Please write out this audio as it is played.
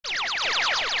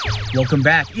Welcome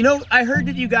back. You know, I heard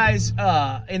that you guys,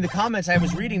 in the comments I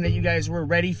was reading that you guys were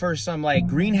ready for some like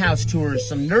greenhouse tours,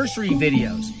 some nursery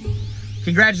videos.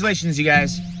 Congratulations, you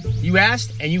guys. You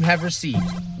asked and you have received.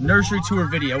 Nursery tour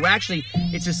video. Well, actually,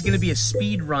 it's just gonna be a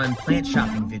speed run plant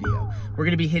shopping video. We're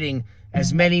gonna be hitting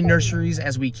as many nurseries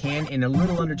as we can in a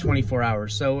little under 24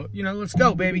 hours. So, you know, let's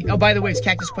go, baby. Oh, by the way, it's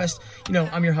Cactus Quest. You know,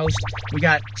 I'm your host. We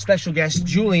got special guest,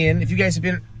 Julien. If you guys have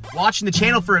been watching the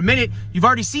channel for a minute, you've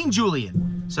already seen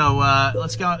Julien. So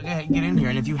let's go ahead and get in here.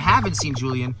 And if you haven't seen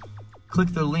Julien, click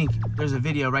the link. There's a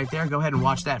video right there. Go ahead and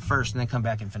watch that first and then come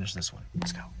back and finish this one.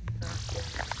 Let's go.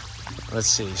 Let's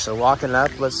see. So walking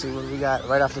up, let's see what we got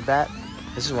right off the bat.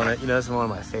 This is one of, this is one of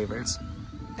my favorites.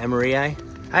 Emery. I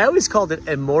always called it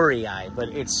Emory,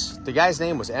 but the guy's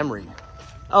name was Emery.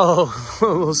 Oh, a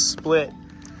little split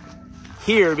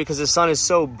here because the sun is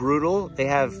so brutal. They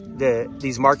have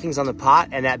these markings on the pot,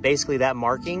 and that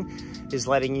marking is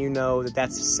letting you know that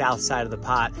that's the south side of the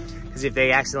pot. Because if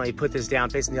they accidentally put this down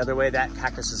facing the other way, that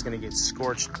cactus is going to get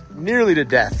scorched nearly to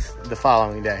death the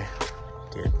following day.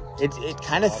 Dude, it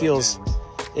kind of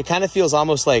feels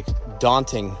almost like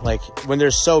daunting. Like when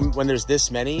there's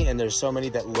this many and there's so many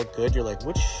that look good, you're like,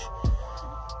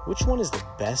 which one is the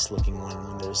best looking one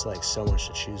when there's like so much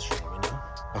to choose from, you know?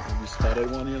 Have you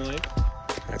spotted one you like?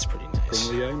 That's pretty nice.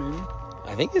 Pringley maybe?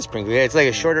 I think it's Pringley. It's like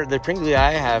a shorter, the Pringley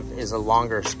I have is a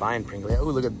longer spine Pringley. Oh,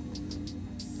 look at,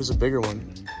 there's a bigger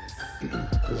one.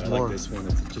 There's more. Like this one.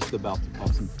 It's just about to pop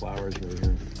some flowers right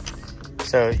here.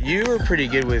 So you were pretty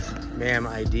good with ma'am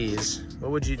IDs.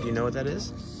 What do you know what that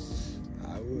is?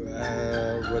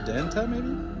 Rodenta maybe?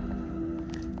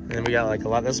 And then we got like a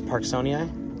lot, this is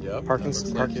Parkinsonii. Yep.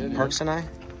 Parkinsonii.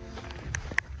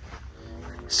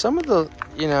 Some of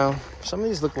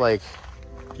these look like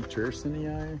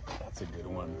Petersonii. That's a good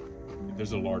one.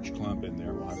 There's a large clump in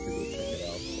there. We'll have to go check it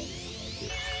out.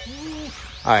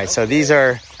 All right, so these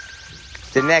are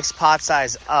the next pot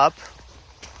size up.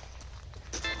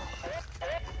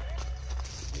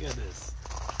 Look at this.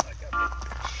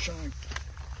 Chunk.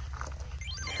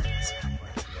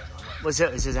 Is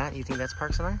that? You think that's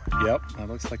Parkinsonii? Yep, that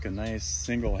looks like a nice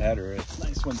single header. It's a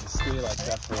nice one to stay like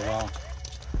that for a while.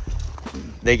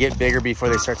 They get bigger before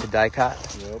they start to dicot.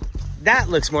 Yep. That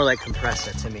looks more like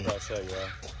compressor to me. I'll show you.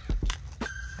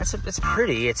 It's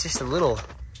pretty. It's just a little.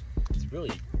 It's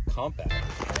really compact.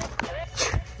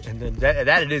 And then that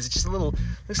it is. It's just a little.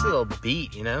 Looks a little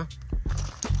beat, you know.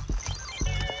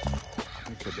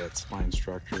 Look at that spine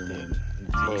structure, man.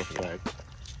 Perfect.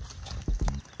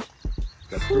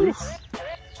 Got fruits?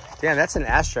 Damn, that's an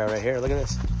Astra right here. Look at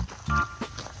this.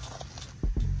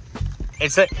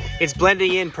 It's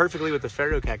blending in perfectly with the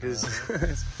Pharaoh cactus.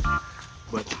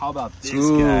 But how about this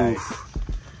guy?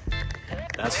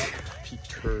 That's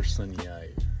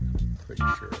Petersonii, pretty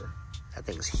sure. That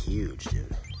thing's huge,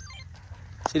 dude.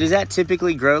 So does that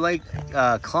typically grow like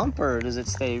clump, or does it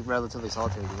stay relatively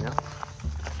solitary, you know?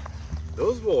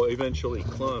 Those will eventually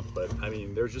clump, but I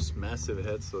mean, they're just massive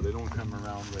heads, so they don't come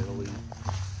around readily.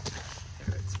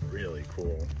 And it's really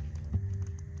cool.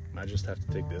 I just have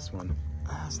to take this one.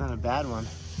 It's not a bad one.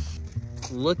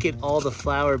 Look at all the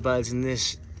flower buds in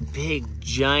this big,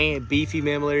 giant, beefy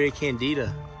Mammillaria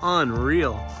candida.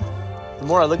 Unreal. The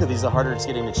more I look at these, the harder it's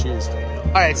getting to choose.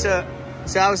 All right, so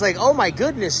I was like, oh my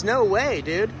goodness, no way,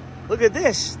 dude. Look at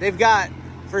this. They've got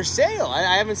for sale.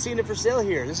 I haven't seen it for sale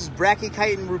here. This is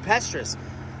Brachychiton rupestris.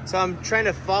 So I'm trying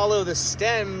to follow the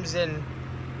stems, and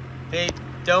they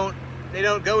don't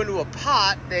go into a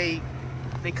pot. They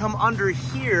come under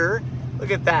here.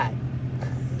 Look at that.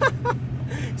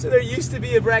 So there used to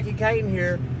be a Brachychiton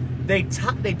here. They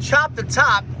chopped the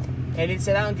top, and it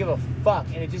said, I don't give a fuck,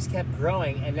 and it just kept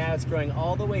growing, and now it's growing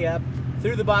all the way up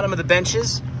through the bottom of the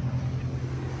benches,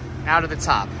 out of the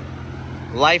top.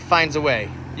 Life finds a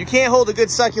way. You can't hold a good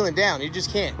succulent down. You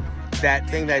just can't. That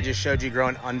thing that I just showed you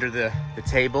growing under the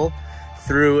table,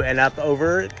 through and up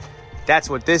over it, that's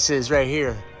what this is right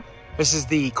here. This is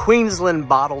the Queensland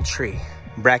bottle tree,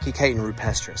 Brachychiton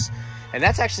rupestris. And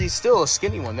that's actually still a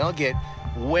skinny one. They'll get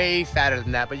way fatter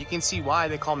than that, but you can see why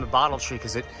they call them the bottle tree,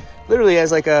 because it literally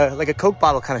has like a Coke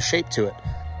bottle kind of shape to it.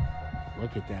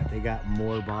 Look at that. They got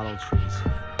more bottle trees.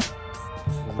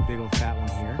 There's a big old fat one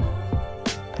here.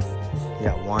 You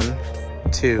got 1,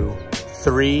 2,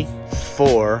 3,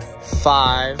 4,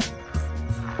 5.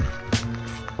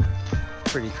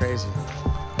 Pretty crazy.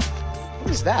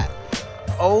 What is that?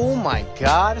 Oh my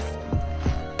God.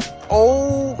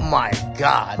 Oh my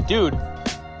God, dude.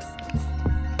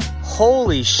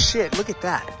 Holy shit, look at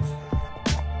that.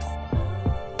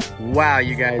 Wow,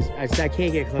 you guys, I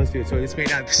can't get close to it, so this may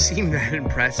not seem that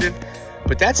impressive,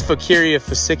 but that's Fakeria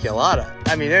fasciculata.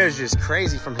 I mean, that is just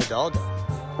crazy from Hidalgo.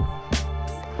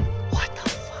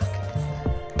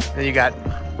 Then you got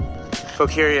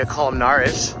Focaria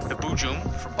columnaris, the bujum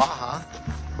from Baja.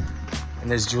 And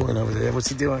there's Julien over there. What's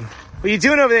he doing? What are you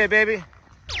doing over there, baby?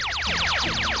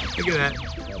 Look at that.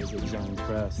 That is a giant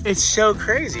crest. It's so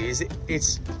crazy. It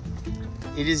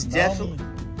is definitely.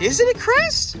 Is it a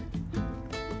crest?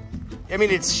 I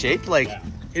mean, it's shaped like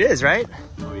it is, right?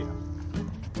 Oh yeah.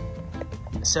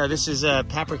 So this is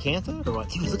Papricantha or what?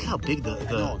 Dude, look how big the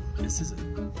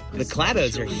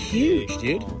clados are huge,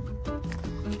 dude.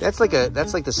 That's like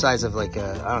the size of like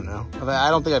a, I don't know. I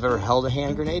don't think I've ever held a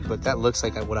hand grenade, but that looks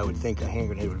like what I would think a hand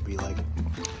grenade would be like.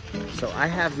 So I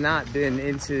have not been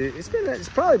into, it's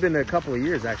probably been a couple of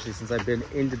years actually since I've been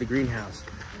into the greenhouse.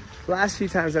 The last few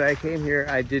times that I came here,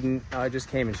 I just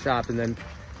came and shopped and then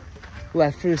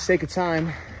left for the sake of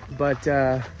time. But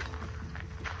we'll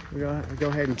go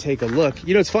ahead and take a look.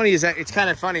 You know, what's funny is that it's kind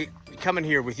of funny coming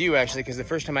here with you actually, because the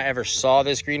first time I ever saw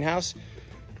this greenhouse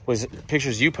was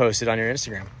pictures you posted on your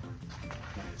Instagram.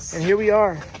 Nice. And here we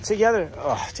are together.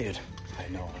 Oh, dude. I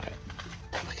know.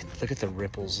 Look at the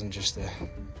ripples and just the.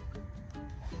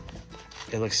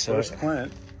 It looks so. First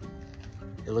plant.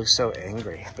 It looks so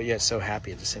angry, but yet so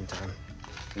happy at the same time.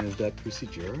 And is that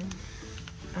Crucigera?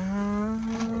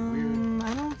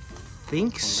 I don't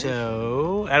think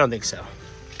so. I don't think so,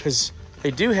 because they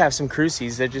do have some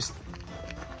crucies. They're just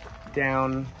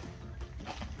down.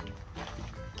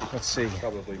 Let's see.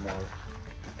 Probably more.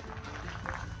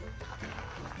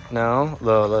 No,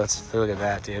 let's look at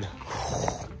that, dude.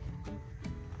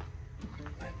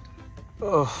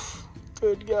 Oh,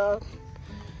 good God.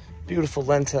 Beautiful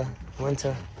Lenta.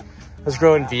 Let's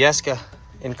grow in Viesca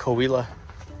in Coahuila.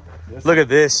 Look at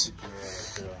this.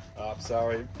 Oh,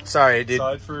 sorry. Sorry, dude.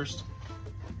 Side first.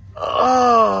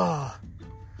 Oh,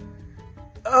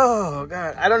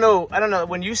 God. I don't know.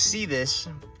 When you see this,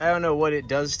 I don't know what it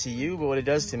does to you, but what it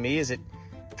does to me is it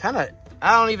kind of,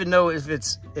 I don't even know if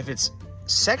it's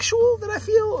sexual that I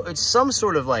feel. It's some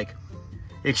sort of like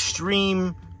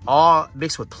extreme awe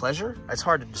mixed with pleasure. It's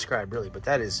hard to describe really, but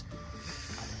that is,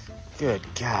 good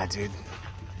God, dude.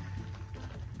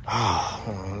 Oh,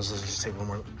 hold on, let's just take one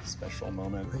more Special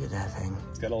moment. look at that thing.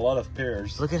 It's got a lot of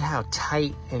pairs. Look at how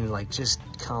tight and like just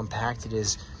compact it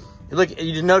is. Look,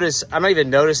 you notice, I'm not even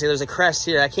noticing there's a crest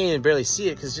here. I can't even barely see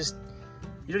it because just,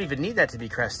 you don't even need that to be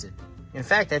crested. In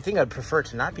fact, I think I'd prefer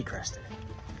to not be crested.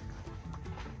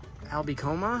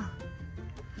 Albicoma?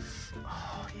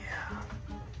 Oh, yeah.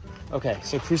 Okay,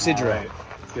 so Crucigera. All right,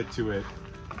 let's get to it.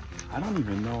 I don't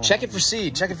even know. Check it for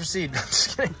seed. I'm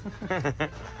just kidding.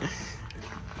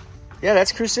 Yeah,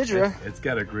 that's Crucigera. It's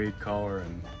got a great color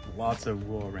and lots of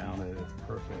wool around it. It's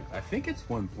perfect. I think it's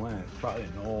one plant. Probably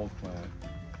an old plant.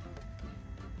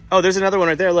 Oh, there's another one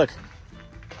right there. Look.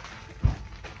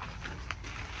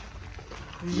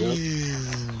 Yep.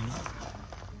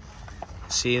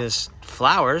 See this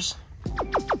flowers.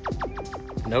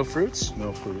 No fruits.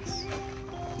 No fruits.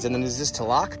 And then is this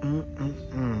Talak?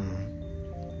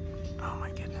 Oh my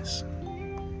goodness.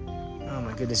 Oh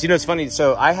my goodness. You know, it's funny.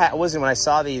 So when I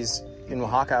saw these in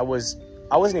Oaxaca, I wasn't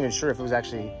even sure if it was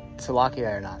actually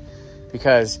Tilapia or not,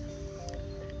 because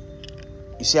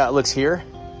you see how it looks here?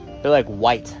 They're like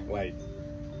white. White.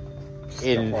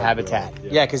 In habitat.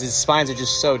 Yeah, because its spines are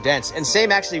just so dense. And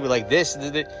same actually with like this.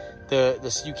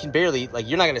 The you can barely, like,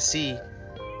 you're not gonna see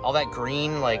all that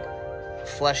green, like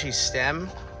fleshy stem.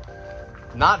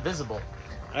 Not visible.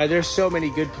 There's so many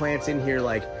good plants in here.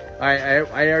 Like I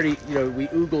already, you know, we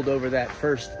oogled over that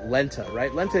first Lenta,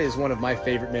 right? Lenta is one of my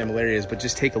favorite mammillarias, but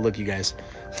just take a look, you guys.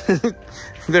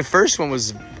 The first one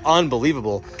was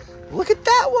unbelievable. Look at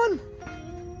that one.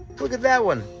 Look at that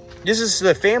one. This is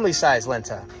the family size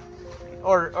Lenta.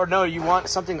 Or no, you want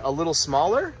something a little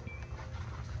smaller?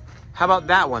 How about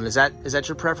that one? Is that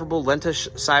your preferable Lenta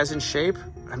size and shape?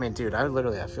 I mean, dude, I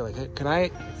feel like, can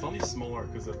I? It's only smaller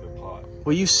because of the pot.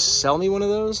 Will you sell me one of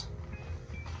those?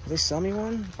 Will they sell me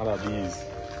one? How about these?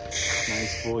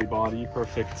 Nice fully body,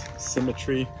 perfect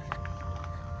symmetry.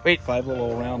 Wait. 5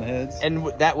 little round heads. And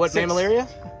what 6. Mammillaria?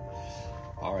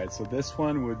 All right, so this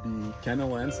one would be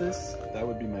Canalensis. That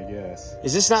would be my guess.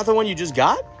 Is this not the one you just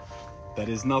got? That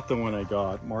is not the one I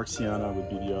got. Marxiana would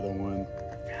be the other one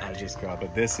I just got,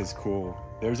 but this is cool.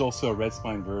 There's also a red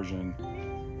spine version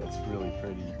that's really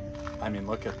pretty. I mean,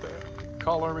 look at the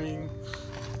coloring.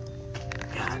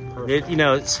 God, you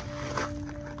know,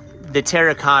 the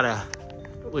terracotta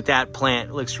with that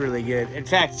plant looks really good. In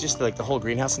fact, just like the whole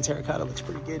greenhouse in terracotta looks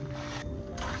pretty good.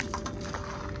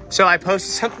 So I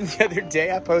posted something the other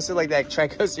day. I posted like that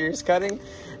Trichocereus cutting,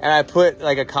 and I put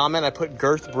like a comment. I put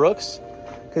Girth Brooks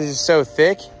because it's so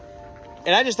thick,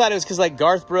 and I just thought it was because like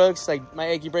Garth Brooks, like my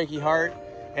achy breaky heart.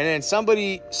 And then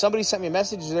somebody sent me a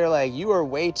message. They're like, "You are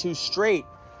way too straight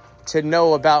to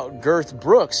know about Girth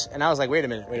Brooks. And I was like, wait a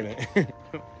minute.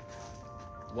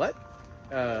 What?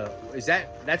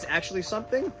 That's actually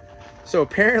something? So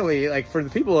apparently, like, for the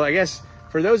people, I guess,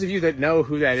 for those of you that know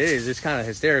who that is, it's kind of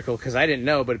hysterical because I didn't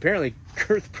know, but apparently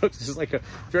Girth Brooks is like a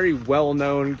very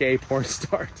well-known gay porn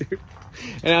star, dude.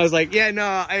 And I was like, yeah,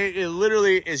 no, it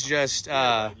literally is just...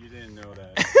 you didn't know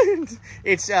that.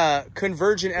 It's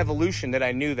convergent evolution that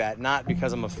I knew that, not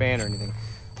because I'm a fan or anything.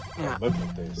 Yeah. Look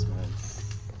at this,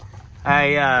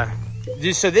 man.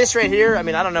 So this right here, I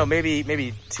mean, I don't know,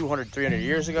 maybe 200, 300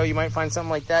 years ago, you might find something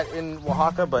like that in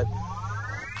Oaxaca, but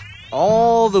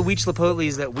all the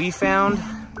Huitzilopochtlis that we found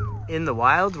in the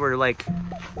wild were like,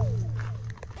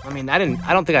 I mean, I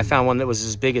don't think I found one that was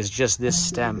as big as just this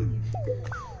stem.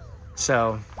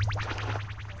 So,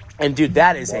 and dude,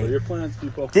 that is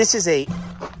this is a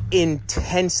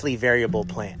intensely variable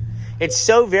plant. It's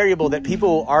so variable that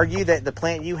people argue that the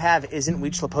plant you have isn't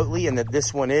Huitzilopochtli and that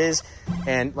this one is.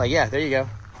 And like, yeah, there you go.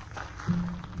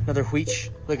 Another Huich.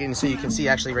 Look, and so you can see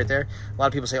actually right there. A lot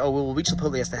of people say, oh, well,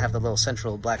 Huitzilopochtli has to have the little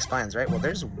central black spines, right? Well,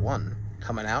 there's one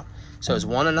coming out. So is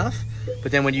one enough?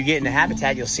 But then when you get into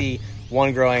habitat, you'll see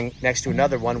one growing next to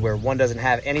another one where one doesn't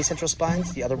have any central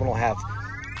spines. The other one will have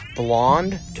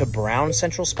blonde to brown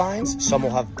central spines. Some will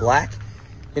have black.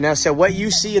 You know, so what you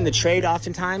see in the trade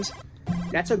oftentimes,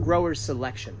 that's a grower's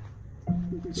selection.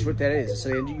 That's what that is. So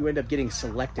you end up getting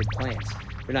selected plants.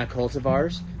 They're not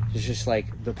cultivars. It's just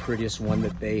like the prettiest one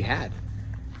that they had.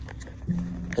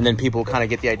 And then people kind of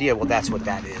get the idea, well, that's what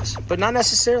that is. But not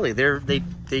necessarily.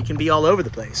 They can be all over the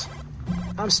place.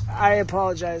 I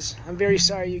apologize. I'm very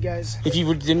sorry, you guys. If you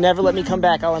would never let me come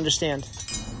back, I'll understand.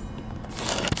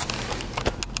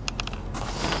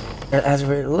 As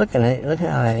we're looking at it, look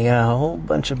at that. You got a whole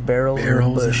bunch of barrels in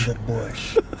the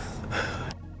bush.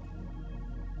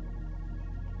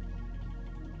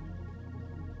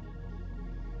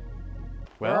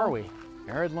 Where are we?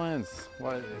 Arid Lands.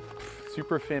 Well,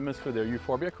 super famous for their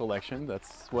euphorbia collection.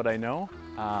 That's what I know.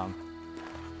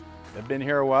 They've been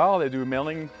here a while. They do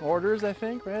mailing orders, I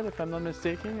think, right? If I'm not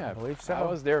mistaken. I believe so. I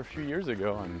was there a few years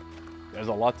ago, and there's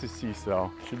a lot to see,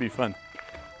 so it should be fun.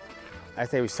 I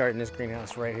say we start in this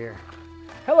greenhouse right here.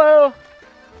 Hello. Hey,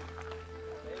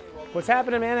 what's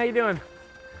happening, man? How you doing?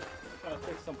 Trying to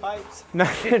fix some pipes. No,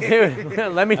 dude.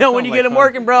 Let me know when you get them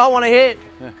working, bro. I want to hit.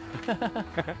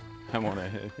 I want to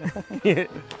hit.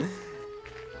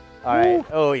 All right. Ooh.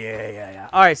 Oh yeah.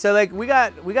 All right. So like we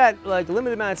got like a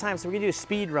limited amount of time, so we're gonna do a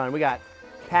speed run. We got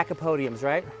pachypodiums,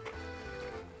 right?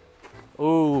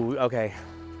 Ooh. Okay.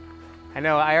 I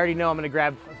know. I already know. I'm gonna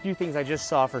grab a few things I just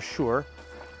saw for sure.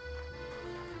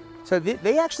 So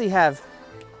they actually have.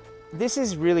 This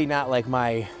is really not like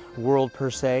my world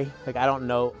per se. Like I don't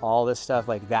know all this stuff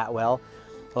like that well.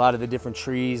 A lot of the different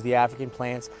trees, the African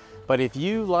plants. But if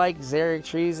you like xeric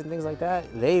trees and things like that,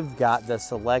 they've got the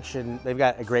selection. They've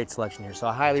got a great selection here. So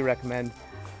I highly recommend.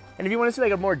 And if you want to see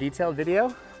like a more detailed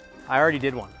video, I already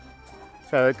did one.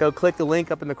 So go click the link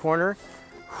up in the corner.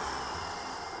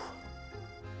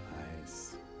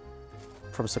 Nice.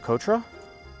 From Socotra.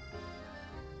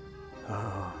 Oh,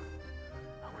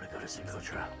 I want to go to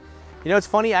Socotra. You know, it's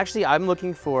funny, actually, I'm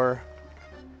looking for...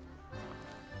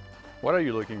 What are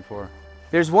you looking for?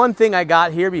 There's one thing I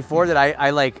got here before that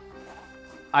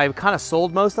I kind of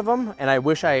sold most of them, and I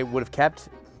wish I would have kept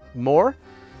more.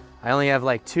 I only have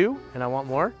like 2, and I want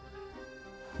more.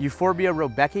 Euphorbia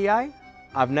robeckii.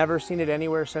 I've never seen it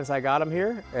anywhere since I got them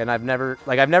here, and I've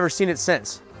never seen it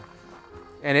since.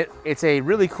 And it's a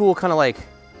really cool kind of like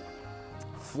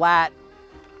flat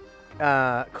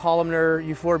columnar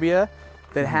euphorbia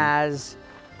that has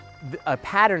a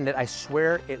pattern that I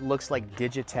swear it looks like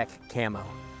Digitech camo.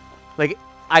 Like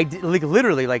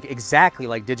literally like exactly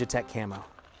like Digitech camo.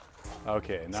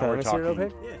 Okay, now so we're talking.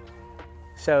 Okay? Yeah.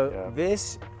 So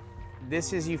this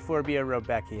is Euphorbia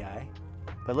robeckii,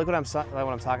 but look what I'm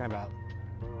talking about.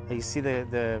 Like you see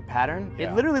the pattern?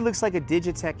 Yeah. It literally looks like a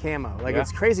Digitech camo. Like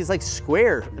it's crazy. It's like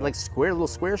square, little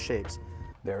square shapes.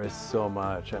 There is so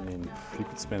much. I mean, you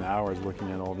could spend hours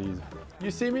looking at all these.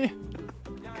 You see me?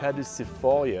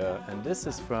 Caducifolia, and this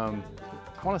is from,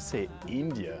 I want to say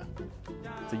India.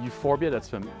 It's a euphorbia that's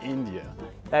from India.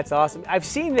 That's awesome. I've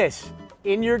seen this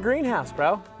in your greenhouse,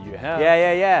 bro. You have?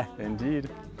 Yeah. Indeed.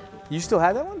 You still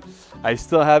have that one? I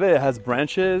still have it. It has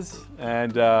branches,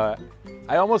 and I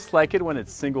almost like it when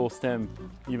it's single stem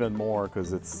even more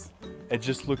because it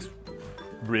just looks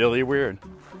really weird.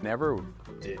 Never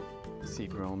did see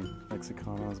grown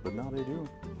Mexicanas, but now they do.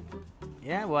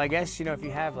 Yeah, well, I guess, you know, if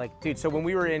you have like, dude, so when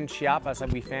we were in Chiapas,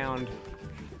 we found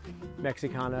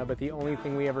Mexicana, but the only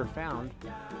thing we ever found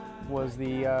was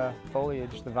the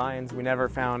foliage, the vines. We never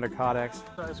found a caudex.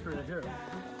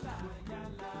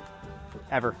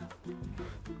 Ever.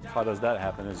 How does that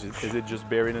happen? Is it just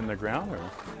buried in the ground, or?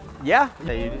 Yeah.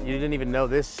 You didn't even know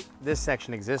this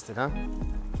section existed, huh?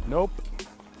 Nope.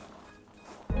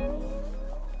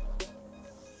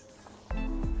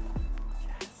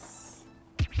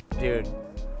 Dude,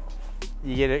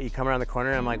 you get it. You come around the corner,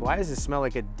 and I'm like, why does it smell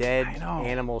like a dead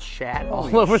animal shat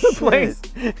all over the place?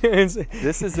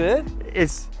 This is it?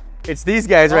 It's these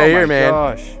guys right here, man.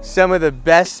 Gosh. Some of the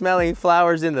best smelling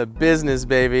flowers in the business,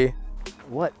 baby.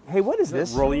 What? Hey, what is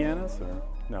this? Juliens or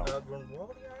no?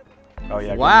 Oh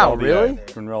yeah. Wow, really?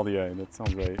 Grunwaldii, that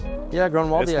sounds right. Yeah,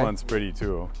 Grunwaldii. This one's pretty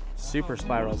too. Super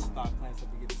spirals. Stock plants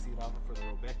that we get to seed off for the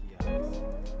Rebecca.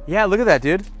 Yeah, look at that,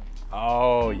 dude.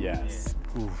 Oh yes.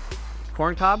 Oof.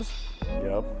 Corn cobs?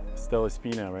 Yep. Stella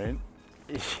spina, right?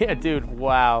 Yeah, dude.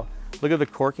 Wow. Look at the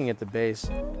corking at the base.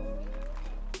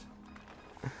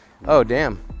 Oh,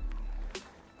 damn.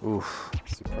 Oof.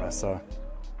 Suppressa.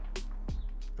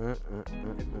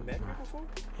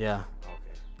 Yeah.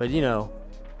 But you know,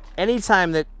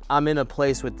 anytime that I'm in a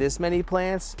place with this many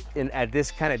plants at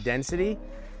this kind of density,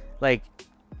 like,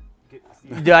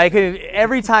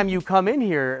 every time you come in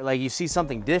here, like, you see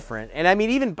something different. And I mean,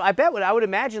 even, I would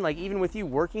imagine, like, even with you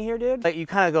working here, dude, like, you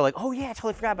kind of go like, oh yeah, I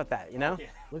totally forgot about that, you know? Yeah.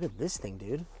 Look at this thing,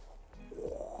 dude.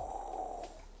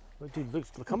 Look, dude,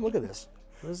 come look at this.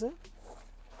 What is it?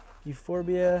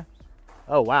 Euphorbia.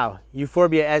 Oh, wow.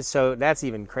 Euphorbia, so that's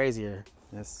even crazier.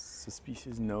 That's a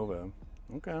species nova.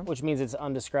 Okay. Which means it's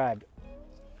undescribed.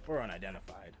 Or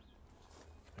unidentified.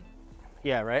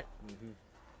 Yeah, right? Mm-hmm.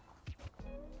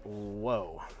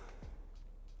 Whoa.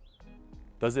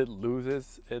 Does it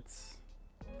lose its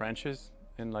branches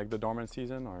in like the dormant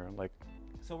season, or like?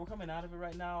 So we're coming out of it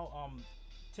right now.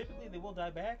 Typically they will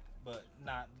die back, but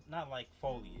not like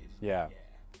foliage. Yeah.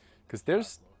 Because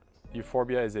there's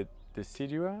Euphorbia. Is it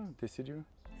decidua?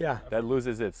 Yeah. That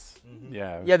loses its. Mm-hmm.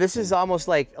 Yeah. Yeah. This is almost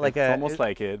like it's almost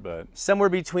like it, but somewhere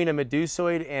between a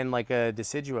medusoid and like a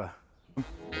decidua.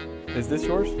 Is this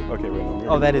yours? Okay, wait.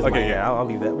 Oh, that is okay. Mine. Yeah, I'll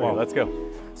leave that. Well, let's go.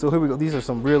 So here we go. These are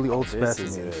some really old This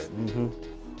specimens. is it.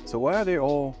 So why are they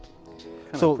all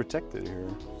kind of protected here?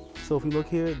 So if you look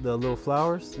here, the little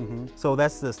flowers. So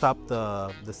that's to stop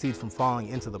the seeds from falling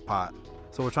into the pot.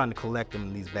 So we're trying to collect them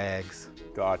in these bags.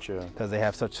 Gotcha. Because they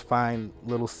have such fine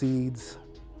little seeds.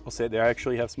 I'll say they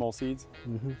actually have small seeds.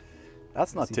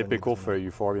 That's not typical for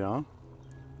Euphorbia, huh?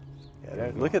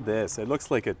 Yeah. Look at this. It looks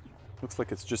like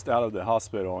it's just out of the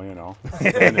hospital, you know.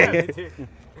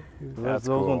 That's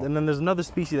those cool. ones. And then there's another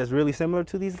species that's really similar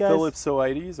to these guys.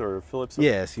 Phillipsoides or Phillipsoides?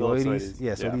 Yes, Phillipsoides.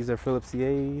 Yeah, so these are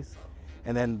Phillipsoides.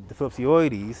 And then the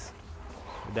Phillipsoides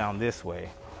are down this way.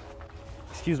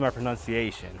 Excuse my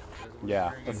pronunciation.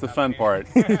 Yeah, that's the fun part.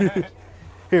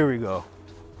 Here we go.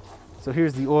 So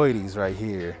here's the oides right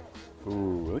here.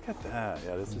 Ooh, look at that.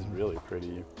 Yeah, this is really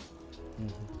pretty.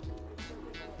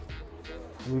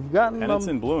 We've gotten And it's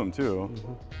in bloom too.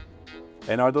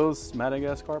 And are those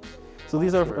Madagascar? So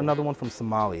these are another one from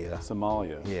Somalia.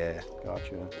 Somalia. Yeah.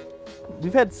 Gotcha.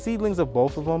 We've had seedlings of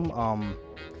both of them.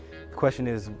 The question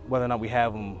is whether or not we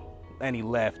have them any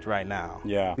left right now.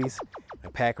 Yeah. A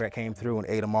pack rat came through and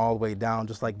ate them all the way down,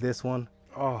 just like this one.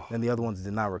 Oh. And the other ones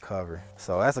did not recover.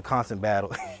 So that's a constant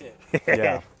battle.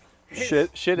 Yeah.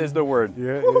 Shit is the word.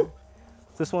 Yeah.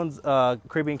 This one's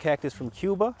Caribbean cactus from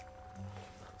Cuba.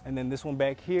 And then this one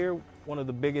back here, one of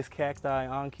the biggest cacti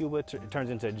on Cuba. It turns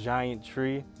into a giant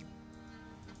tree.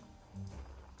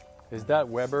 Is that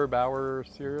Weber Bauer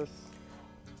Cirrus?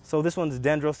 So this one's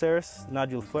Dendroceras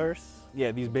noduliflorus.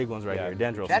 Yeah, these big ones right here,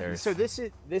 Dendroceras. So this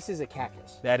is a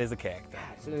cactus. That is a cactus.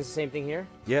 So it's the same thing here?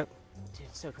 Yep. Dude,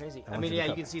 it's so crazy. I mean, yeah,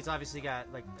 you can see it's obviously got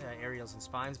like areoles and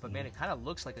spines, but man, it kind of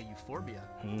looks like a euphorbia.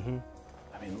 I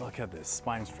mean, look at this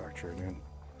spine structure, dude.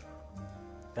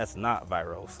 That's not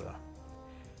virosa.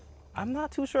 I'm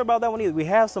not too sure about that one either. We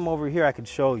have some over here I could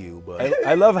show you, but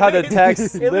I love how the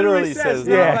text literally says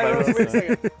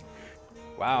yeah.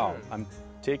 Wow, I'm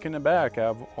taken aback.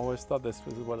 I've always thought this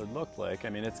was what it looked like. I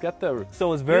mean, it's got the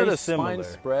so it's very the similar.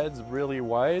 spine spreads really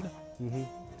wide,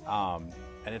 and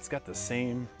it's got the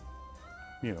same,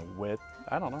 width.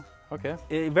 I don't know. Okay.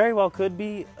 It very well could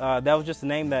be. That was just a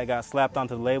name that got slapped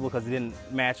onto the label because it didn't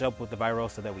match up with the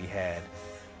virosa that we had.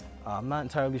 I'm not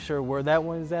entirely sure where that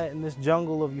one's at in this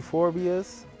jungle of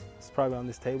euphorbias. It's probably on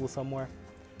this table somewhere.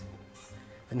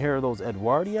 And here are those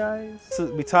Edwardii.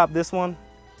 So we topped this one,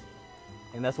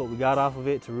 and that's what we got off of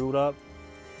it to root up.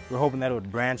 We're hoping that it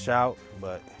would branch out,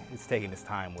 but it's taking its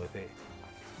time with it.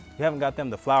 We haven't got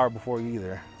them to flower before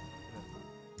either.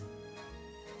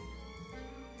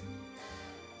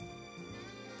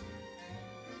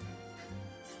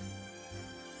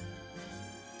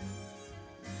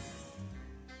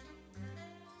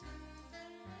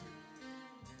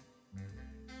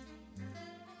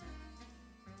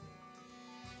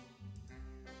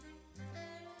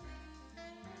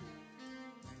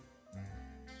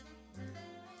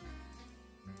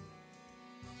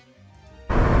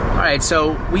 right,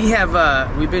 so we've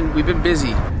been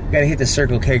busy. Gotta hit the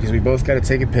Circle K because we both gotta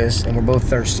take a piss and we're both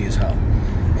thirsty as hell.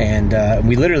 And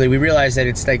we realized that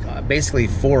it's like basically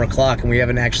 4 o'clock and we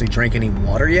haven't actually drank any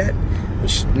water yet,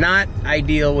 which is not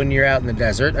ideal when you're out in the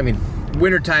desert. I mean,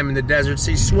 wintertime in the desert,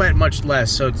 so you sweat much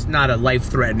less, so it's not a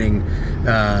life-threatening,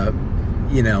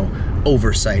 you know,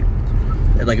 oversight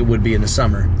like it would be in the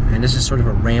summer. And this is sort of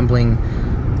a rambling,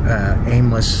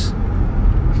 aimless,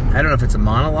 I don't know if it's a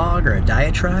monologue or a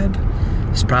diatribe.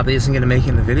 This probably isn't gonna make it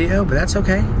in the video, but that's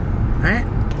okay, all right?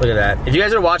 Look at that. If you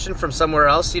guys are watching from somewhere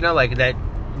else, you know, like that,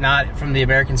 not from the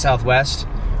American Southwest,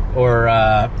 or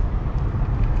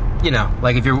you know,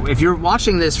 like if you're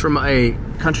watching this from a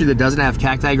country that doesn't have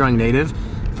cacti growing native,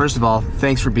 first of all,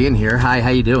 thanks for being here. Hi, how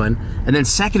you doing? And then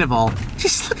second of all,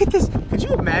 just look at this. Could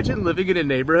you imagine living in a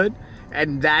neighborhood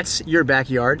and that's your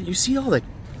backyard? You see look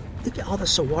at all the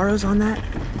saguaros on that?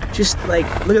 Just like,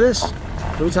 look at this.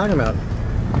 What are we talking about?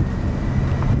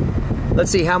 Let's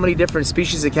see how many different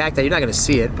species of cacti. You're not gonna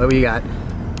see it, but we got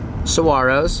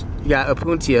saguaros, you got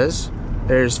opuntias,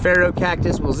 there's pharaoh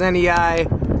cactus,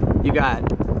 wilsonii, you got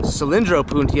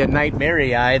cylindropuntia,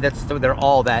 nightmarii, they're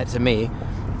all that to me.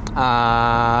 There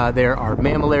are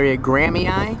mammillaria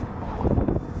grammii,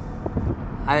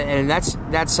 and that's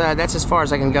as far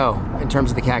as I can go in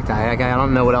terms of the cacti. I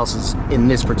don't know what else is in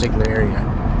this particular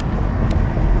area.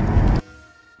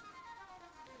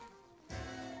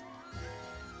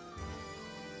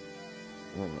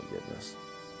 Oh my goodness!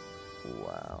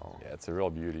 Wow. Yeah, it's a real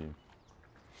beauty.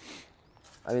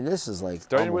 I mean, this is like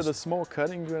starting with a small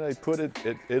cutting when I put it,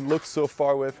 it looks so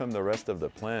far away from the rest of the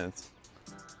plants.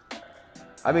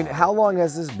 I mean, how long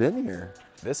has this been here?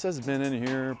 This has been in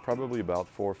here probably about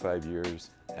 4 or 5 years,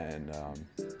 and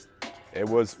it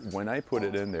was, when I put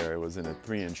it in there, it was in a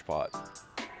 3-inch pot.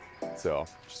 So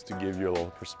just to give you a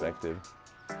little perspective.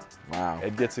 Wow.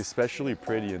 It gets especially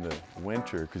pretty in the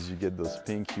winter because you get those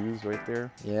pink hues right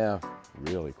there. Yeah.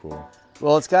 Really cool.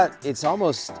 Well, it's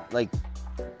almost like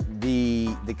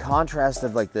the contrast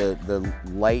of like the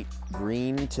light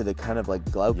green to the kind of like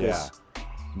glaucous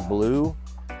blue.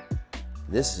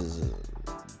 This is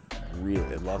really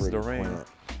it loves the rain. Plant.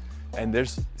 And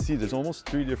there's almost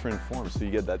 3 different forms. So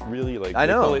you get that really like, I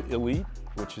know. Call it elite,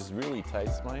 which is really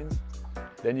tight spines.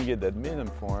 Then you get that medium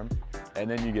form, and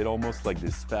then you get almost like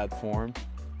this fat form,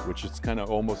 which is kind of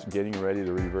almost getting ready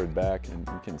to revert back, and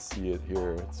you can see it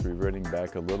here. It's reverting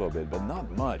back a little bit, but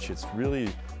not much. It's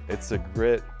a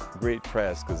great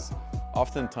press, because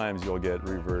oftentimes you'll get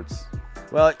reverts.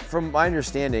 Well, from my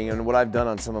understanding and what I've done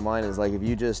on some of mine is like if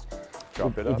you just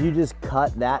Chop it up. If you just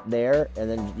cut that there, and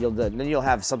then you'll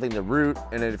have something to root,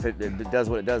 and if it does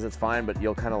what it does, it's fine. But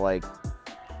you'll kind of like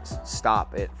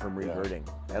stop it from reverting,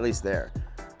 at least there.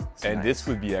 And nice. This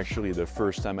would be actually the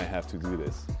first time I have to do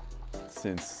this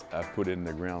since I've put it in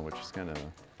the ground, which is kind of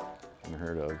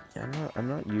unheard of. Yeah, I'm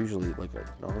not usually like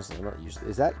honestly, I'm not usually.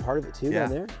 Is that part of it too down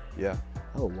there? Yeah.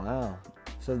 Oh wow.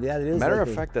 So yeah, it is. Matter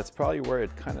of fact, that's probably where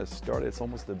it kind of started. It's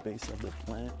almost the base of the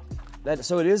plant.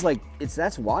 So it is like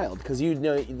that's wild because you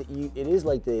know it is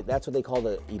like that's what they call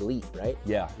the elite, right?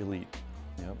 Yeah, elite.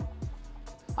 Yep.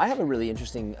 I have a really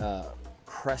interesting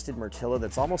crested myrtilla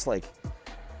that's almost like,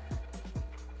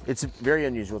 it's very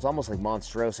unusual. It's almost like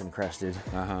monstrose and crested,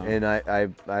 and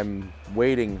I'm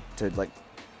waiting to like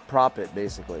prop it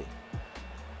basically.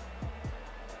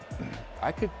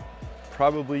 I could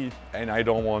probably, and I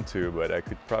don't want to, but I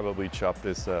could probably chop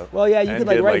this up. Well, yeah, you could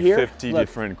like right here. 50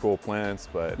 different cool plants,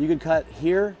 but you could cut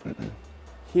here,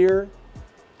 here,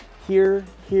 here,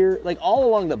 here, like all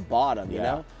along the bottom. You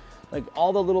know, like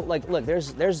all the little look.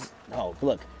 There's oh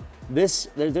look,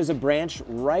 there's a branch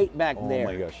right back there.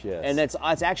 Oh my gosh, yes. And it's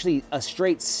actually a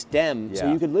straight stem,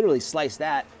 so you could literally slice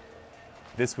that.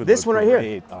 This one right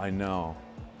here. I know.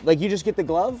 Like you just get the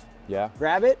glove. Yeah.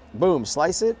 Grab it, boom,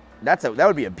 slice it. That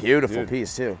would be a beautiful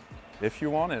piece too. If you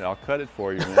want it, I'll cut it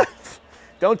for you, man.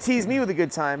 Don't tease me with a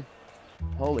good time.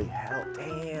 Holy hell,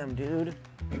 damn, dude.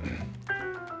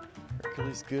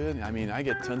 Hercules good. I mean, I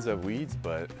get tons of weeds,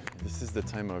 but this is the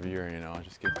time of year, you know. I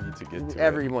just need to get to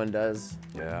Everyone does.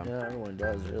 Yeah. Yeah, everyone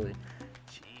does, really.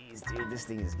 Jeez, dude, this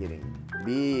thing is getting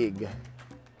big.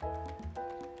 Yeah.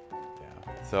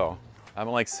 So I'm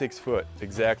like 6 foot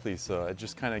exactly, so it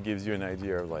just kind of gives you an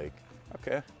idea of like,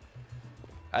 okay,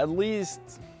 at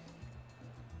least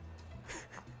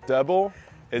double.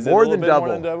 Is more it than double? double.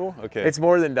 More than double? Okay. It's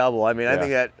more than double. I mean, I think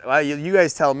that, well, you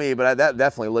guys tell me, but that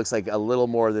definitely looks like a little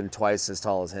more than twice as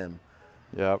tall as him.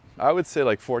 Yeah, I would say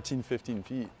like 14, 15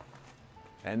 feet.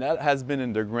 And that has been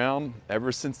in the ground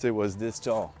ever since it was this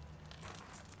tall.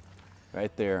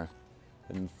 Right there.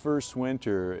 And first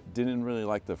winter, it didn't really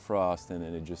like the frost, and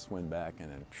then it just went back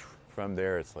and then from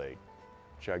there it's like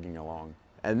chugging along.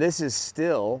 And this is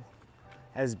still,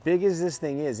 as big as this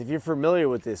thing is, if you're familiar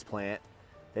with this plant,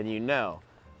 then you know.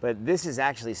 But this is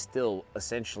actually still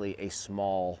essentially a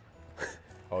small.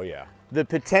 Oh yeah. The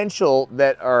potential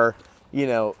that are, you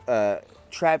know,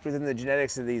 trapped within the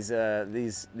genetics of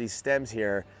these stems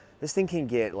here. This thing can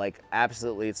get like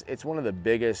absolutely. It's one of the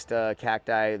biggest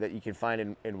cacti that you can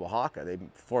find in Oaxaca. They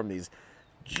form these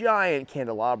giant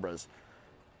candelabras.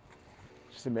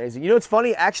 Just amazing. You know what's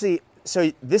funny? Actually,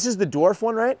 so this is the dwarf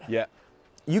one, right? Yeah.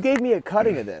 You gave me a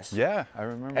cutting of this. Yeah, I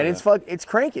remember. And that. it's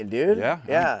cranking, dude. Yeah.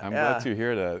 Yeah. I'm glad to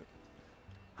hear that.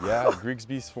 Yeah,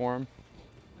 Grigsby's form.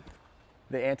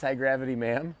 The anti-gravity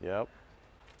ma'am. Yep.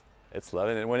 It's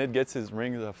loving it. When it gets its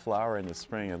rings of flower in the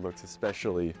spring, it looks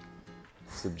especially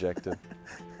subjective.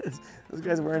 This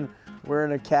guy's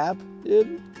wearing a cap,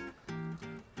 dude.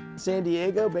 San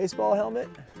Diego baseball helmet.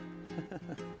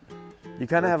 You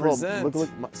kind of have look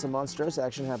some monstrose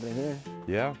action happening here.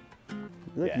 Yeah.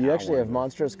 Look, Yeah, you actually have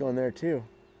monstrose going there too.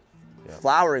 Yeah.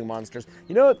 Flowering monstrose.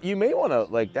 You know, you may want to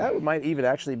like that. Might even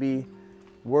actually be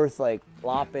worth like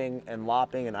lopping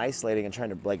and isolating and trying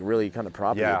to like really kind of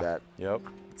propagate that. Yep.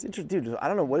 It's interesting, dude. I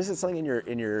don't know. What is it something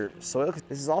in your soil?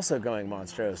 This is also going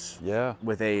monstrose. Yeah.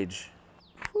 With age.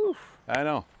 Whew. I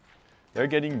know. They're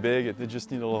getting big. They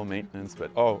just need a little maintenance.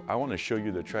 But oh, I want to show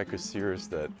you the Trichocereus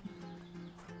that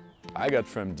I got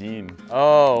from Dean.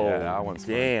 Oh. Yeah, that one's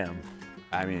damn. Fun.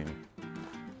 I mean,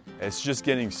 it's just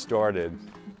getting started.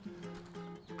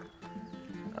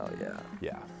 Oh yeah.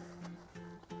 Yeah.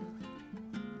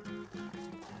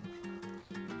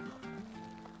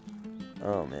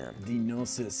 Oh man.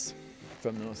 Dinosis.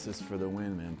 From Gnosis for the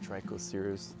win, man.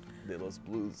 Trichocereus de los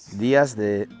Blues. Días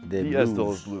de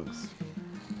los Blues.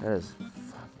 That is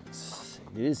fucking sick.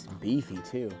 It is beefy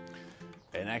too.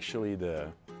 And actually the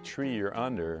tree you're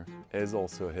under is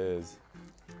also his.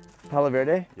 Palo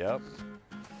Verde? Yep.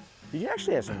 You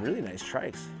actually have some really nice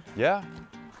trikes. Yeah.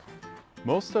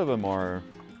 Most of them are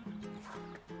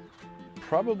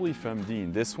probably from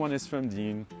Dean. This one is from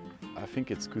Dean. I think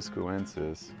it's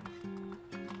Cuscoensis.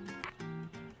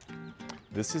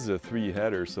 This is a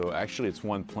 3-header, so actually it's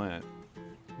one plant.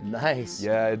 Nice.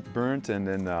 Yeah, it burnt and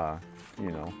then,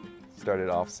 you know, started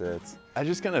offsets. I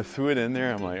just kind of threw it in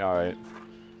there. I'm like, all right,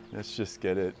 let's just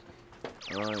get it.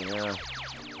 Oh yeah.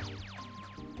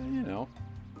 And, you know,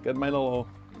 got my little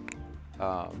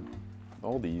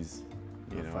oldies,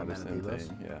 you know, the same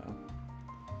thing. Yeah.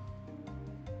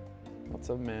 Lots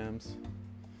of mams.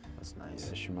 That's nice.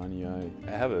 Yeah, Shumanii.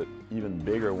 I have an even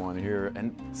bigger one here,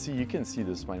 and see, you can see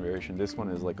the spine variation. This one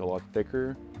is like a lot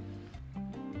thicker.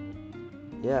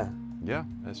 Yeah. Yeah,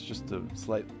 it's just a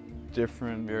slight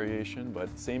different variation,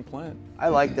 but same plant. I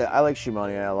like that. I like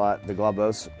Shumanii a lot. The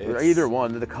globose, or either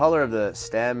one. The color of the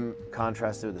stem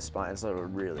contrasted with the spine. It's a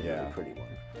really, really pretty one.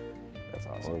 That's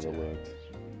awesome. Overlooked.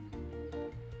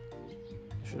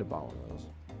 I should have bought one of those.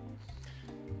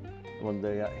 One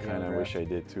they got. Kind of wish I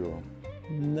did too.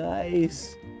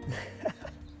 Nice.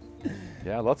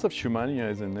 Yeah, lots of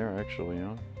Shumanii in there actually, you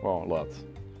know? Well, lots.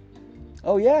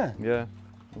 Oh yeah. Yeah,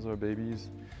 those are babies.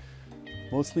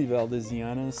 Mostly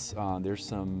Valdesianus. There's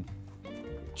some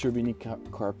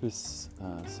Turbinicarpus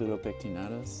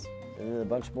pseudopectinatus. And then a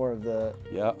bunch more of the.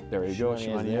 Yeah, there you go,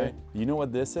 Shumanii. Shumanii. You know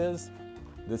what this is?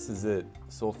 This is it,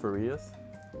 Sulphureus,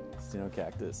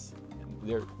 Cactus.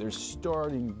 They're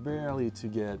starting barely to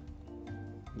get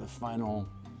the final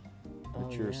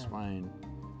mature spine.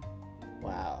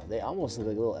 Wow, they almost look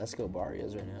like little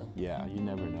Escobarias right now. Yeah, you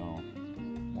never know.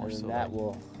 More and so that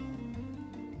will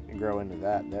grow into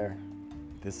that there.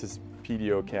 This is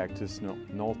Cactus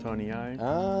knowltonii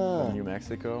from New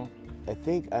Mexico. I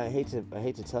think I hate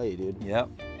to tell you, dude. Yep.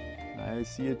 I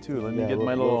see it too. Let me get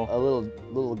my my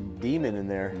little demon in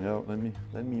there. No,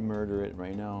 let me murder it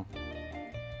right now.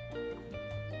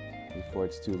 Before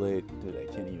it's too late. Dude, I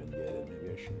can't even get it.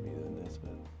 Maybe I shouldn't be doing this,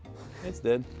 but it's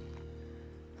dead.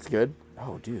 It's good.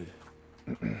 Oh, dude.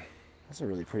 That's a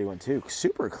really pretty one too.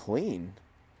 Super clean.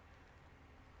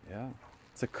 Yeah.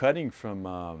 It's a cutting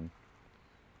from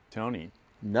Tony.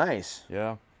 Nice.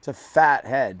 Yeah. It's a fat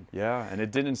head. Yeah, and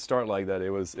it didn't start like that. It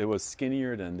was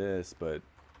skinnier than this, but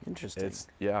interesting.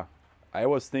 Yeah. I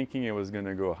was thinking it was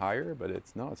gonna go higher, but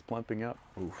it's plumping up.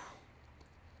 Oof.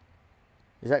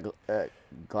 Is that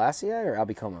Glacia or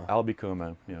Albicoma?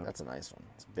 Albicoma, yeah. That's a nice one.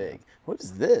 It's big. What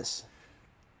is this?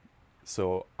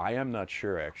 So I am not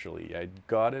sure actually. I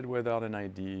got it without an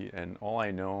ID, and all I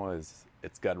know is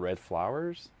it's got red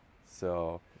flowers.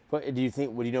 So. What do you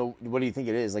think? What do you think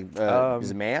it is? Like,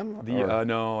 is it ma'am?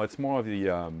 No, it's more of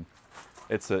the.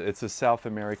 It's a South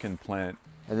American plant.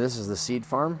 And this is the seed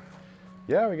farm.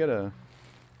 Yeah, we got a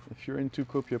If you're into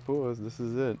copiapoas, this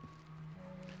is it.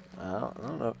 I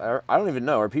don't know. I don't even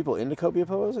know. Are people into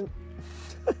copiapoas?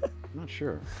 I'm not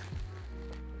sure.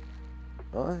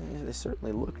 Well, they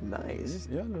certainly look nice.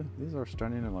 These are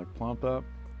starting to like plump up.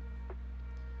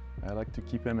 I like to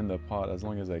keep them in the pot as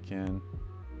long as I can.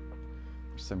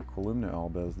 There's some columna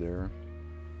albas there.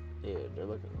 Dude, they're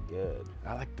looking good.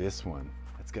 I like this one.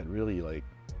 It's got really like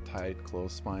tight,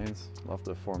 close spines. Love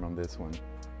the form on this one.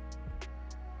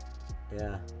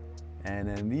 Yeah. And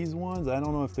then these ones, I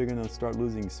don't know if they're gonna start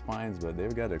losing spines, but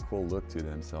they've got a cool look to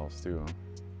themselves too.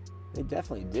 They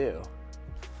definitely do.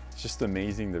 It's just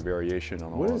amazing the variation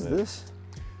on all of it. What is this?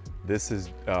 This is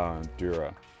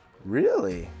Dura.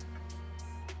 Really?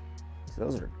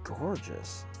 Those are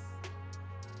gorgeous.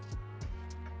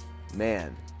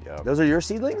 Man, Yep. those are your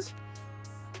seedlings?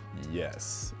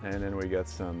 Yes. And then we got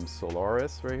some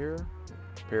Solaris right here,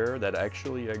 pair that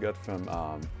actually I got from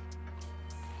a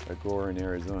grower in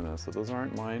Arizona. So those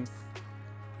aren't mine.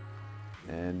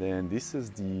 And then this is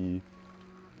the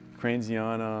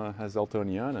Cranesiana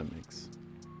Hazeltoniana mix.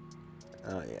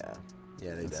 Oh yeah.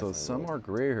 Yeah, they And definitely so some look are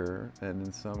grayer and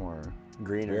then some are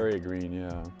greener. very green,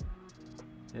 yeah.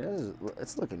 Yeah,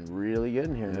 it's looking really good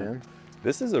in here, man.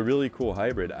 This is a really cool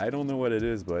hybrid. I don't know what it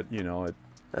is, but you know,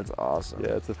 That's awesome.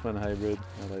 yeah, it's a fun hybrid.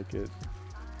 I like it.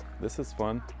 This is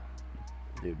fun.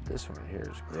 Dude, this one here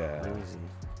is crazy. Yeah.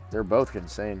 They're both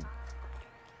insane.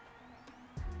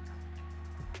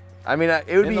 I mean, it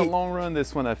would In be the long run,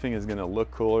 this one I think is gonna look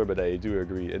cooler, but I do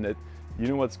agree. And you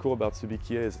know what's cool about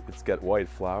Subikia is it's got white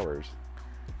flowers.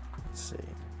 Let's see.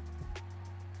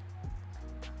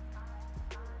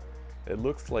 It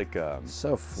looks like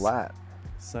So flat.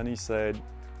 sunny side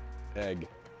egg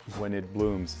when it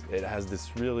blooms. It has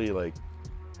this really like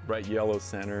bright yellow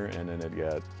center, and then it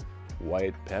got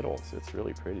white petals. It's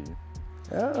really pretty.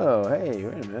 Oh, hey,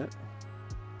 wait a minute.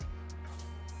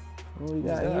 What we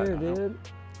got that? here, I don't- dude?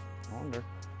 I wonder.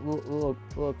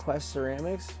 Little Quest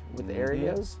ceramics with the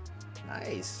areas.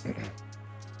 Nice.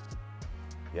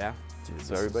 Yeah, Dude, so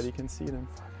this everybody is can see them.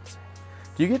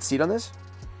 Do you get seed on this?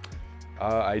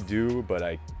 I do, but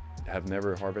I have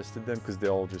never harvested them because they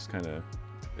all just kind of,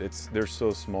 they're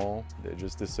so small, they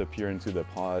just disappear into the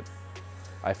pot.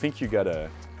 I think you gotta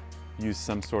use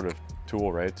some sort of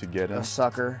tool, right, to get them. A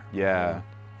sucker. Yeah,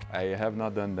 I have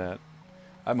not done that.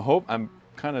 I'm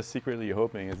kind of secretly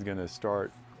hoping it's gonna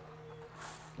start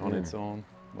on its own,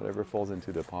 whatever falls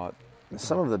into the pot.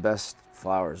 Some of the best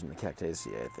flowers in the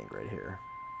Cactaceae, I think, right here.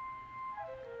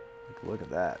 Look at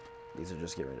that. These are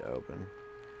just getting ready to open.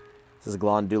 This is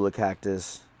Glandula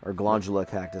cactus, or Glandula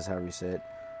cactus, however you say it.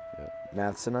 Yep.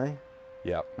 Mathsoni?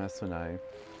 Yeah, Mastonai,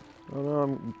 Oh no,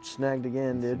 I'm snagged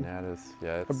again, dude. Sinatus.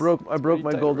 Yeah, I broke pretty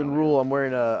my tight golden around rule. I'm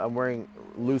wearing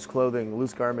loose clothing,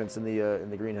 loose garments in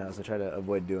the greenhouse. I try to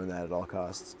avoid doing that at all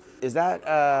costs. Is that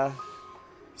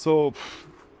So,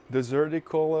 the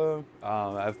Zerdicola,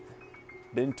 I've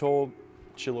been told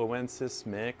Chiloensis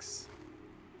mix.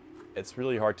 It's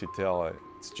really hard to tell. It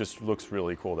just looks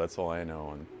really cool. That's all I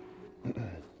know. And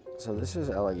so this is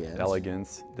elegance.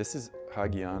 elegance. This is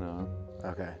Hagiana.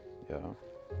 Okay. Yeah.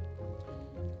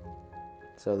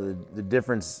 So the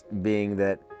difference being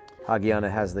that Hagiana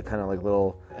has the kind of like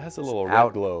little It has a little out-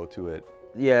 red glow to it.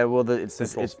 yeah, well it's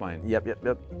Central spine. Yep.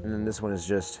 And then this one is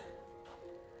just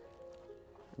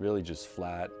Really just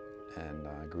flat and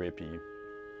grippy.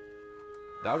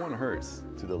 That one hurts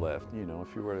to the left. You know,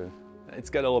 if you were to, it's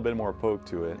got a little bit more poke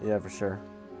to it. yeah, for sure.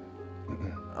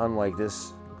 Unlike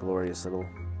this glorious little.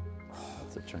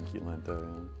 It's a chunky lenta.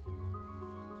 Yeah.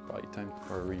 Probably time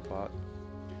for a repot.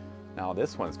 Now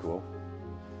this one's cool.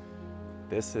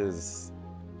 This is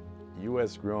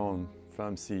U.S. grown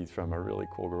from seed from a really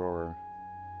cool grower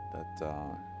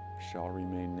that shall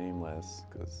remain nameless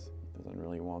because he doesn't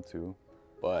really want to,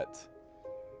 but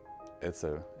it's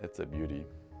a beauty.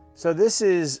 So this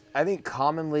is, I think,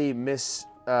 commonly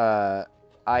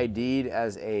ID'd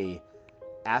as a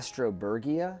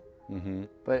Astrobergia,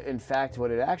 but in fact,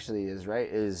 what it actually is, right,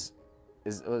 is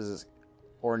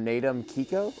Ornatum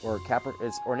Kiko or Capra?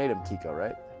 It's Ornatum Kiko,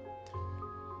 right?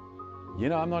 You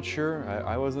know, I'm not sure.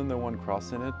 I wasn't the one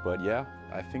crossing it, but yeah,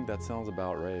 I think that sounds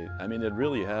about right. I mean, it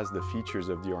really has the features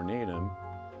of the ornatum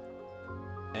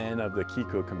and of the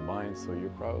Kiko combined, so you're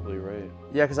probably right.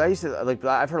 Yeah, because I used to like.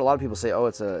 I've heard a lot of people say, "Oh,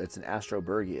 it's an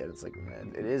Astrobergia," and it's like,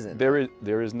 man, it isn't.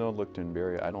 There is no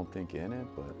Lichtenberry, I don't think, in it,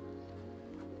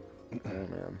 but Oh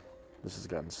man, this has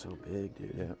gotten so big,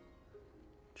 dude. yeah.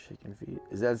 Chicken feet.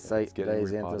 Is that It's getting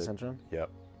repotted. Diazanthocentrum? Yep,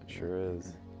 it sure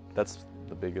is. That's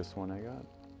the biggest one I got.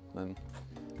 Then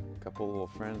a couple little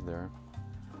friends there.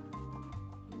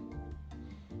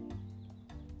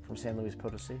 From San Luis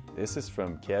Potosi? This is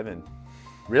from Kevin.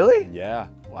 Really? Yeah.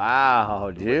 Wow,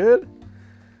 dude.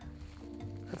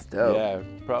 That's dope. Yeah,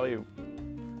 probably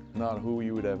not who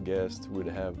you would have guessed would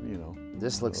have, you know.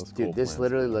 This looks, those dude, cool this plants.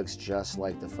 literally looks just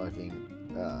like the fucking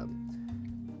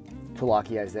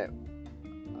Tulakias that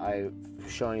I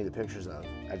was showing you the pictures of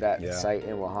at that Yeah. site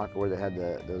in Oaxaca where they had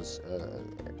those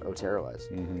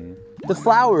Oteroas. Mm-hmm. The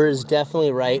flower is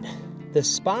definitely right. The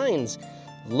spines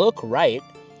look right.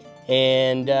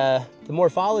 And the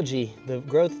morphology, the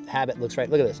growth habit looks right.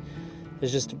 Look at this.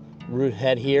 There's just root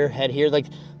head here, head here. Like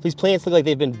these plants look like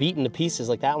they've been beaten to pieces.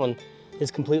 Like that one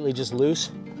is completely just loose.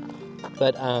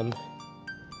 But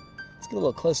let's get a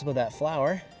little close up of that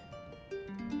flower.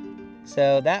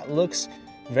 So that looks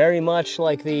very much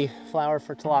like the flower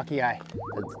for Tulakii.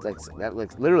 That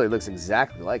literally looks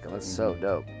exactly like them. That's so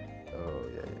dope. Oh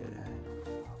yeah,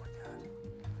 yeah. Oh my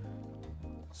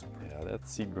god. Yeah,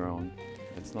 that's seed grown.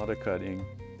 It's not a cutting.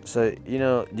 So do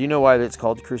you know why it's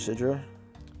called Crucidra?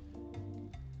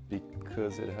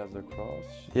 Because it has a cross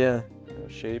Yeah.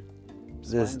 shape.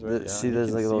 This, spines, right? see, you there's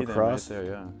can like a see little them cross, right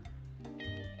there,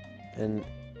 yeah. and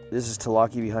this is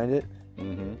Tulaki behind it.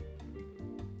 Mm-hmm.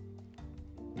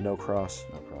 No cross.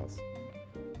 No cross.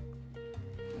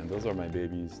 And those are my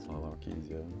babies, Tulakis,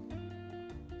 yeah.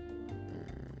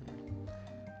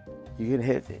 You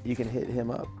can hit him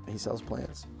up. He sells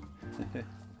plants.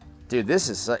 Dude, this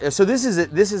is so. This is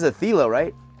a Thilo,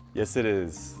 right? Yes, it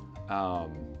is.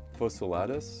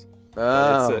 Fossulatus.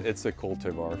 Oh. It's a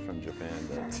cultivar from Japan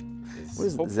that is. What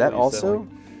is hopefully that also?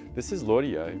 selling. This is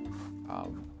Loriai.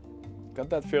 Got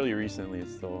that fairly recently.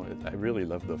 I really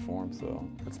love the form, so.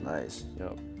 That's nice.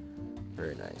 Yep.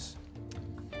 Very nice.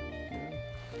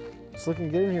 It's looking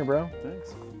good in here, bro.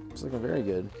 Thanks. It's looking very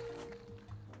good.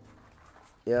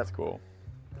 Yep. That's cool.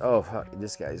 Oh, fuck,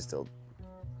 this guy's still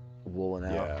wooling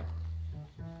out. Yeah.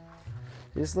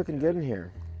 It's looking good in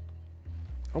here.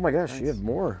 Oh my gosh, you Thanks. have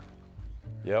more.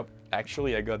 Yep.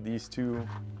 Actually, I got these two.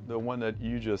 The one that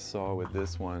you just saw with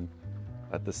this one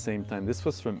at the same time. This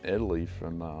was from Italy,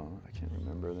 from, I can't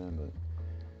remember them, but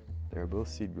they're both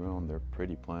seed grown. They're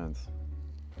pretty plants.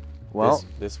 Well,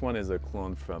 this one is a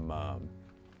clone from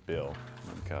Bill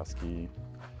Minkowski.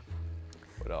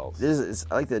 What else?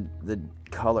 I like the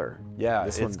color. Yeah,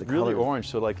 this it's one's the really color. orange.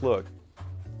 So like, look,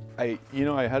 I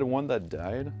had one that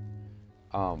died,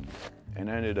 and I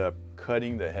ended up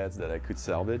cutting the heads that I could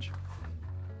salvage.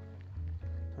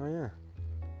 Oh yeah.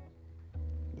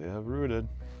 They have rooted.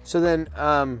 So then,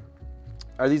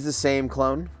 are these the same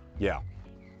clone? Yeah,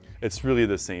 it's really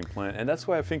the same plant, and that's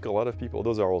why I think a lot of people,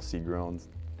 those are all seed grown.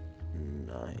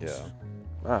 Nice. Yeah.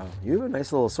 Wow, you have a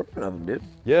nice little assortment of them, dude.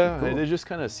 Yeah, Cool. and they're just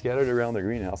kind of scattered around the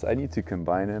greenhouse. I need to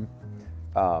combine them,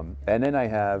 and then I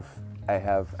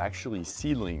have actually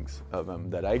seedlings of them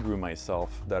that I grew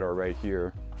myself that are right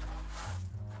here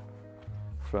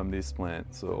from this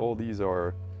plant. So all these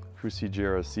are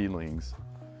Crucidra seedlings.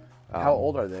 How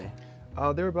old are they?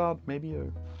 They're about maybe a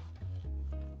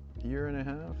year and a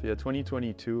half. Yeah,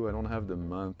 2022. I don't have the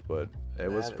month, but it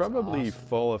was That is probably awesome.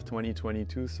 fall of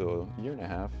 2022, so a year and a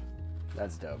half.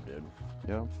 That's dope, dude.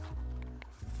 Yeah.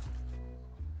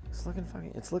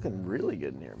 It's looking really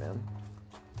good in here, man.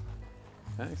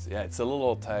 Thanks. Yeah, it's a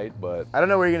little tight, but I don't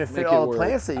know where you're gonna fit make it all the work.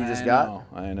 plants that you just I got. know,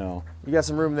 I know. You got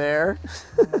some room there.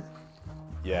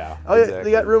 Yeah. Oh yeah,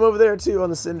 exactly. you got room over there too on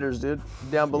the cinders, dude.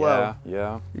 Down below. Yeah,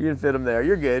 yeah. You can fit them there.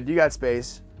 You're good. You got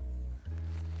space.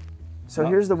 So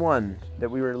Well- here's the one that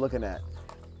we were looking at.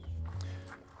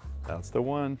 That's the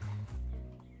one.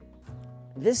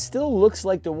 This still looks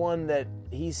like the one that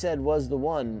he said was the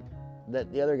one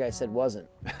that the other guy said wasn't.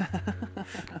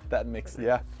 That makes,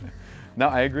 yeah. No,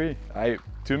 I agree.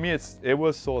 To me, it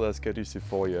was sold as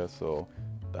Catusifolia, so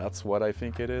that's what I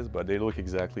think it is. But they look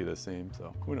exactly the same,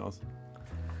 so who knows?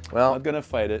 Well, Not gonna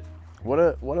fight it. what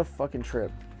a fucking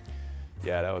trip.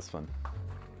 Yeah, that was fun.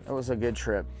 That was a good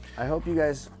trip. I hope you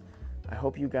guys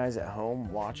at home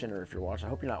watching, or if you're watching, I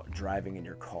hope you're not driving in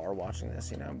your car watching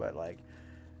this, but like,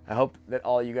 I hope that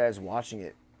all you guys watching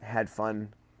it had fun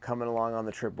coming along on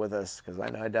the trip with us, because I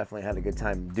know I definitely had a good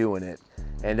time doing it.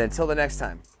 And until the next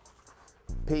time,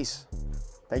 peace.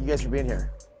 Thank you guys for being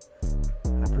here.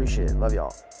 I appreciate it. Love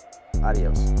y'all.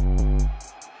 Adios.